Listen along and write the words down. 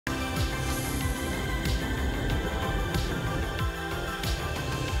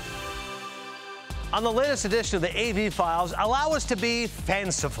On the latest edition of the AV Files, allow us to be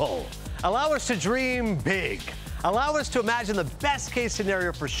fanciful. Allow us to dream big. Allow us to imagine the best case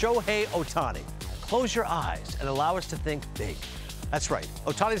scenario for Shohei Ohtani. Close your eyes and allow us to think big. That's right.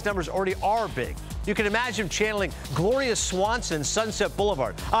 Ohtani's numbers already are big. You can imagine him channeling Gloria Swanson, Sunset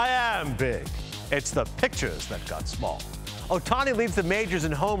Boulevard. I am big. It's the pictures that got small. Ohtani leads the majors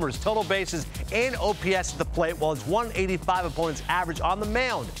in homers, total bases, and OPS at the plate, while his 185 opponents average on the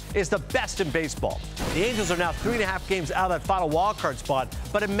mound is the best in baseball. The Angels are now 3.5 games out of that final wildcard spot,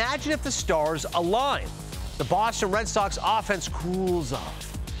 but imagine if the stars align. The Boston Red Sox offense cools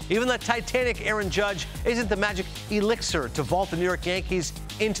off. Even the Titanic Aaron Judge isn't the magic elixir to vault the New York Yankees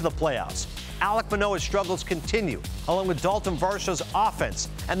into the playoffs. Alek Manoah's struggles continue, along with Dalton Varsho's offense,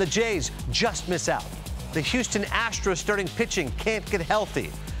 and the Jays just miss out. The Houston Astros starting pitching can't get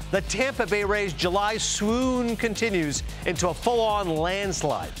healthy. The Tampa Bay Rays' July swoon continues into a full-on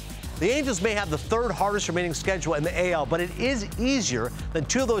landslide. The Angels may have the third hardest remaining schedule in the AL, but it is easier than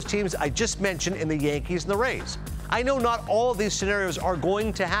two of those teams I just mentioned in the Yankees and the Rays. I know not all of these scenarios are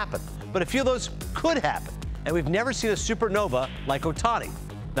going to happen, but a few of those could happen, and we've never seen a supernova like Ohtani.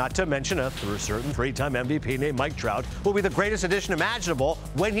 Not to mention a certain three-time MVP named Mike Trout, who will be the greatest addition imaginable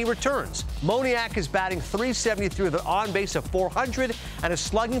when he returns. Moniak is batting .373 with an on-base of .400 and a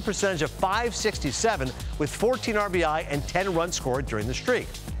slugging percentage of .567 with 14 RBI and 10 runs scored during the streak.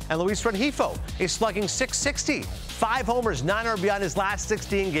 And Luis Rengifo is slugging .660, 5 homers, 9 RBI in his last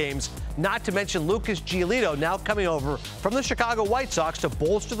 16 games. Not to mention Lucas Giolito now coming over from the Chicago White Sox to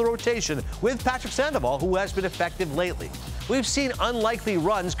bolster the rotation with Patrick Sandoval, who has been effective lately. We've seen unlikely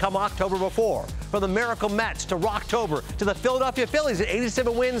runs come October before, from the Miracle Mets to Rocktober to the Philadelphia Phillies at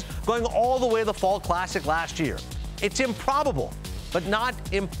 87 wins, going all the way to the Fall Classic last year. It's improbable, but not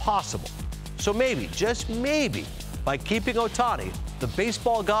impossible. So maybe, just maybe, by keeping Ohtani, the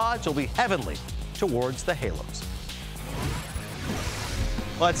baseball gods will be heavenly towards the Halos.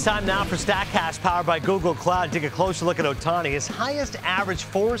 Well, it's time now for StatCast, powered by Google Cloud. Take a closer look at Ohtani. His highest average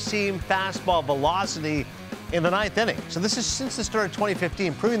four-seam fastball velocity in the 9th inning. So this is since the start of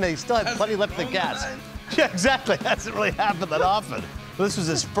 2015, proving that he still had plenty left in the gas. Yeah, exactly. Hasn't really happened that often. This was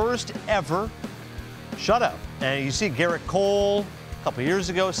his first ever shutout. And you see Garrett Cole a couple years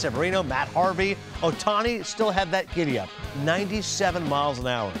ago, Severino, Matt Harvey. Ohtani still had that giddy up, 97 miles an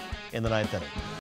hour in the 9th inning.